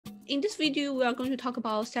In this video, we are going to talk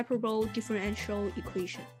about separable differential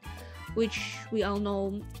equation, which we all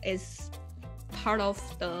know is part of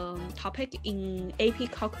the topic in AP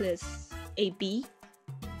Calculus AB.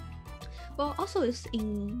 Well, also it's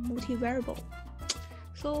in multivariable.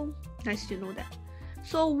 So nice to know that.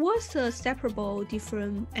 So what's a separable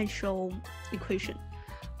differential equation?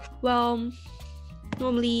 Well,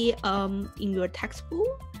 normally in your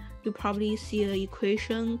textbook, you probably see an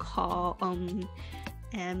equation called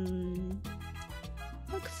mx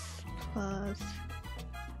plus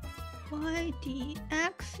y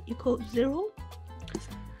dx equals 0.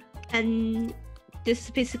 And this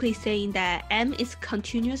is basically saying that m is a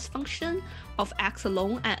continuous function of x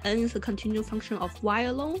alone and n is a continuous function of y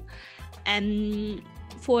alone. And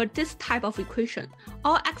for this type of equation,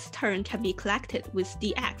 all x term can be collected with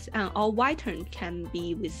dx and all y term can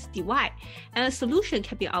be with dy, and a solution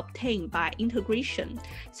can be obtained by integration.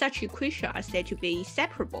 Such equations are said to be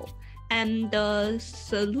separable, and the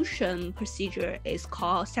solution procedure is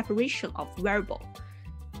called separation of variable.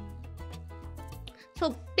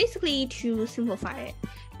 So basically, to simplify it,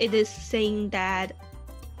 it is saying that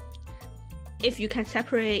if you can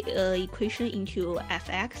separate an equation into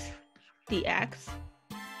fx dx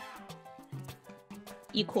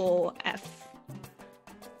equal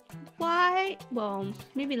fy, well,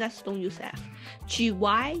 maybe let's don't use f, gy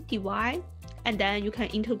dy, and then you can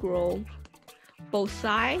integral both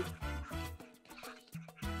sides.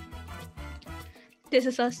 This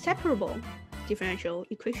is a separable differential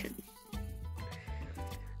equation.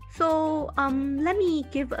 So let me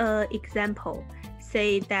give an example.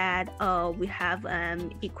 Say that we have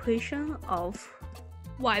an equation of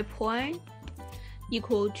y point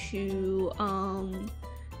equal to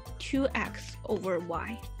 2x over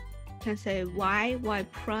y. You can say y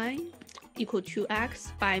prime equal to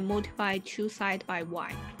x by multiply two sides by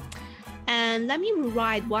y. And let me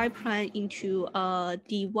rewrite y prime into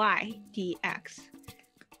dy dx.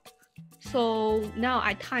 So now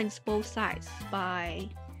I times both sides by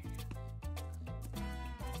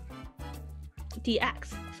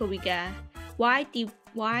dx. So we get y dy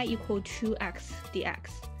equal to x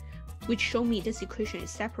dx, which show me this equation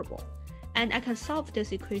is separable. And I can solve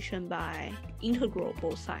this equation by integral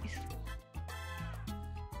both sides.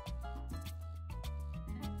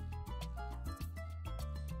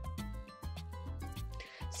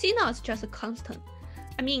 C naught is just a constant.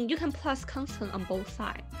 I mean, you can plus constant on both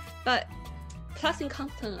sides, but plussing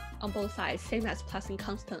constant on both sides same as plussing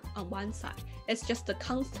constant on one side. It's just a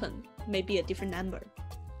constant, maybe a different number.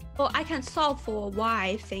 So I can solve for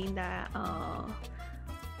y saying that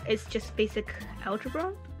it's just basic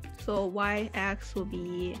algebra. So yx will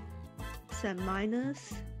be z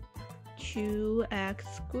minus 2x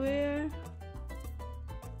squared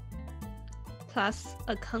plus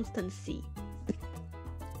a constant c,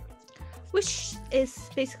 which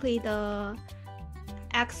is basically the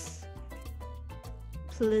explicit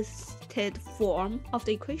form of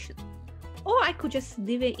the equation. Or I could just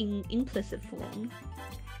leave it in implicit form,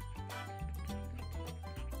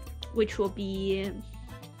 which will be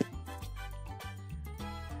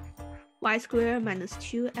y squared minus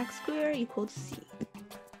 2x squared equals c.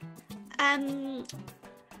 And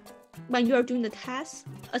when you are doing the test,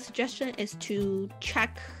 a suggestion is to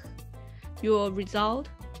check your result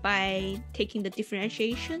by taking the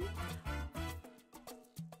differentiation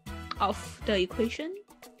of the equation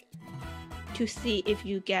to see if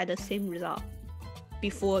you get the same result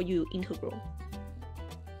before you integral.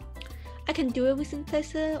 I can do it with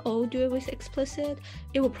implicit or do it with explicit.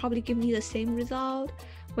 It will probably give me the same result.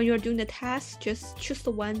 When you're doing the test, just choose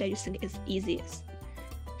the one that you think is easiest.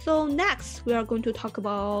 So next, we are going to talk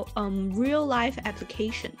about real life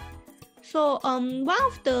application. So one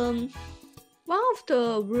of the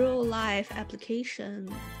real life application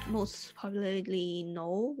most popularly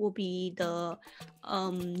known will be the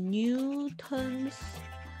Newton's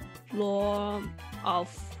law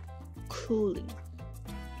of cooling.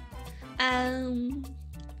 And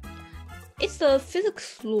it's a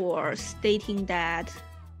physics law stating that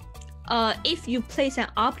if you place an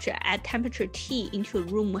object at temperature T into a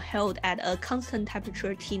room held at a constant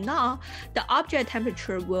temperature T naught, the object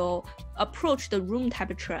temperature will approach the room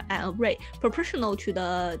temperature at a rate proportional to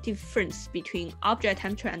the difference between object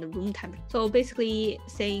temperature and the room temperature. So basically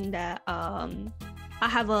saying that I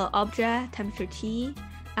have an object temperature T,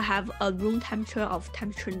 I have a room temperature of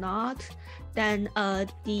temperature naught, then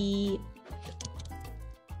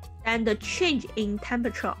the change in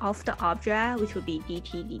temperature of the object, which will be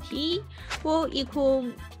dt, will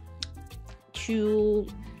equal to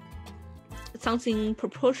something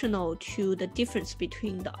proportional to the difference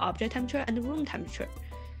between the object temperature and the room temperature.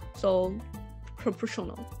 So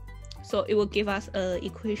proportional. So it will give us an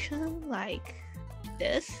equation like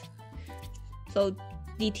this. So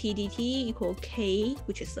dt equal k,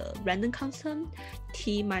 which is a random constant,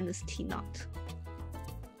 t minus t naught.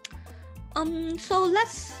 So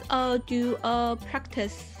let's do a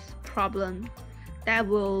practice problem that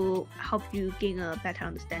will help you gain a better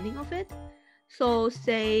understanding of it. So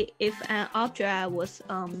say if an object was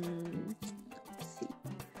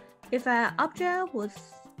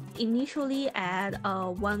initially at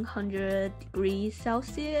 100 degrees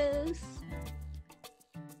Celsius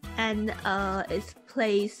and is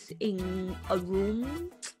placed in a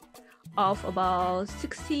room of about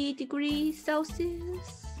 60 degrees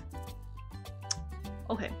Celsius.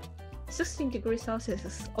 Okay, 16 degrees Celsius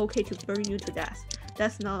is okay to burn you to death.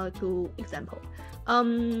 That's not a good example.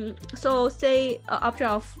 So say an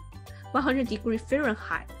object of 100 degrees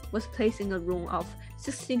Fahrenheit was placed in a room of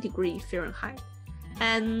 16 degrees Fahrenheit,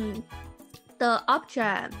 and the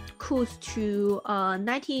object cools to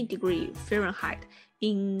 90 degrees Fahrenheit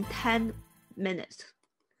in 10 minutes.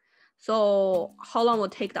 So how long will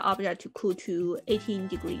it take the object to cool to 18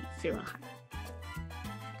 degrees Fahrenheit?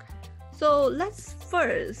 So let's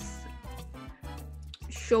first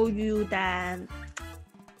show you that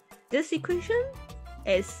this equation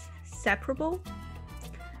is separable.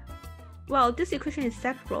 Well, this equation is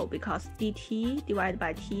separable because dt divided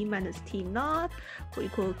by t minus t naught will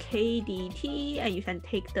equal k dt, and you can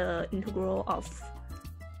take the integral of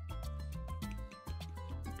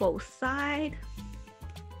both sides.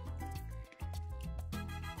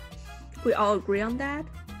 We all agree on that.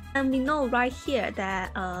 And we know right here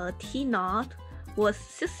that T naught was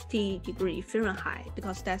 60 degrees Fahrenheit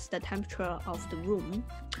because that's the temperature of the room.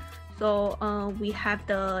 So we have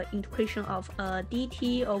the integration of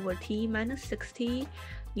dt over t minus 60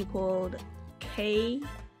 equaled k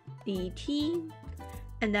dt,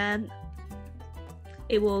 and then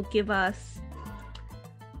it will give us,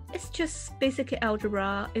 it's just basic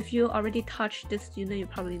algebra. If you already touched this unit, you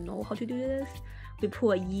probably know how to do this. We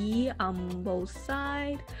put a e on both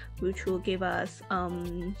sides, which will give us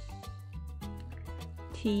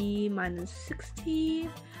t minus 60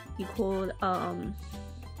 equal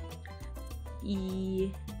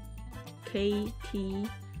e kt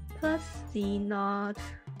plus z naught,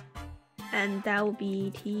 and that will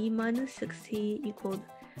be t minus 60 equal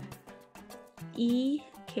e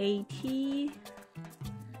kt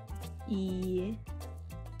e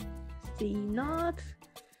z naught.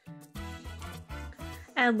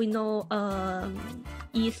 And we know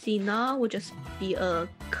EC naught will just be a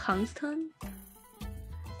constant,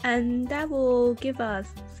 and that will give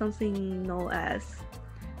us something known as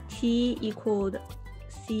T equaled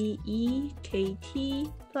CE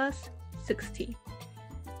KT plus 60.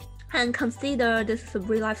 And consider this is a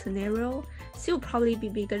real life scenario. C will probably be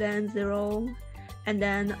bigger than 0, and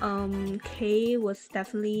then K was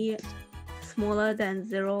definitely smaller than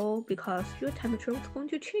 0 because your temperature was going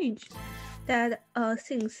to change. That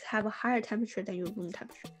things have a higher temperature than your room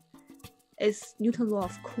temperature. It's Newton's law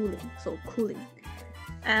of cooling, so cooling.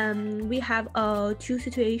 We have two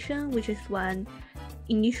situations, which is when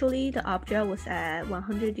initially the object was at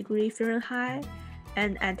 100 degrees Fahrenheit,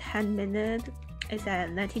 and at 10 minutes it's at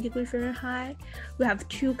 90 degrees Fahrenheit. We have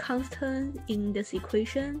two constants in this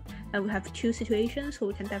equation, and we have two situations, so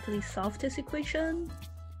we can definitely solve this equation.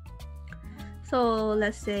 So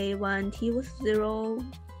let's say when t was 0,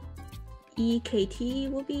 EKT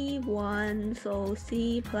will be 1, so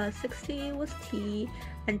C plus 60 was T,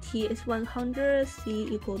 and T is 100, C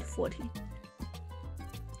equaled 40.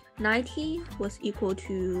 90 was equal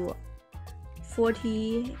to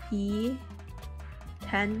 40 E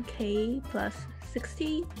 10K plus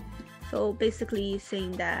 60, so basically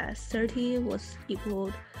saying that 30 was equal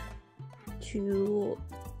to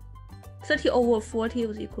 30 over 40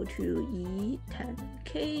 was equal to E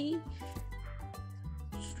 10K.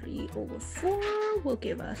 3 over 4 will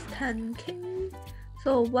give us 10k,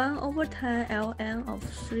 so 1 over 10 ln of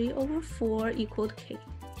 3 over 4 equaled k.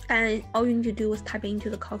 And all you need to do is type into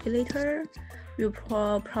the calculator. You'll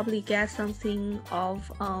probably get something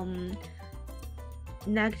of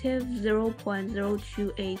negative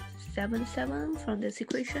 0.02877 from this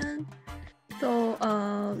equation. So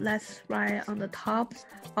let's write on the top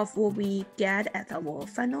of what we get as our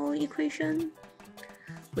final equation,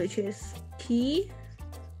 which is t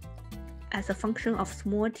as a function of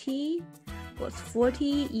small t was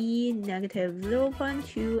 40 e negative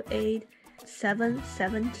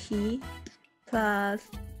 0.2877t plus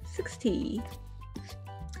 60.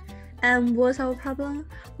 And what's our problem?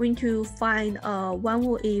 We need to find when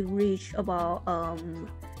will it reach about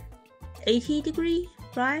 80 degrees,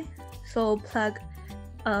 right? So plug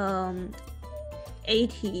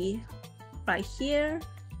 80 right here,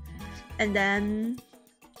 and then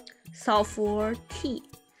solve for t,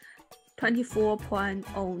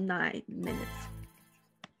 24.09 minutes.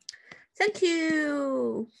 Thank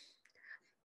you.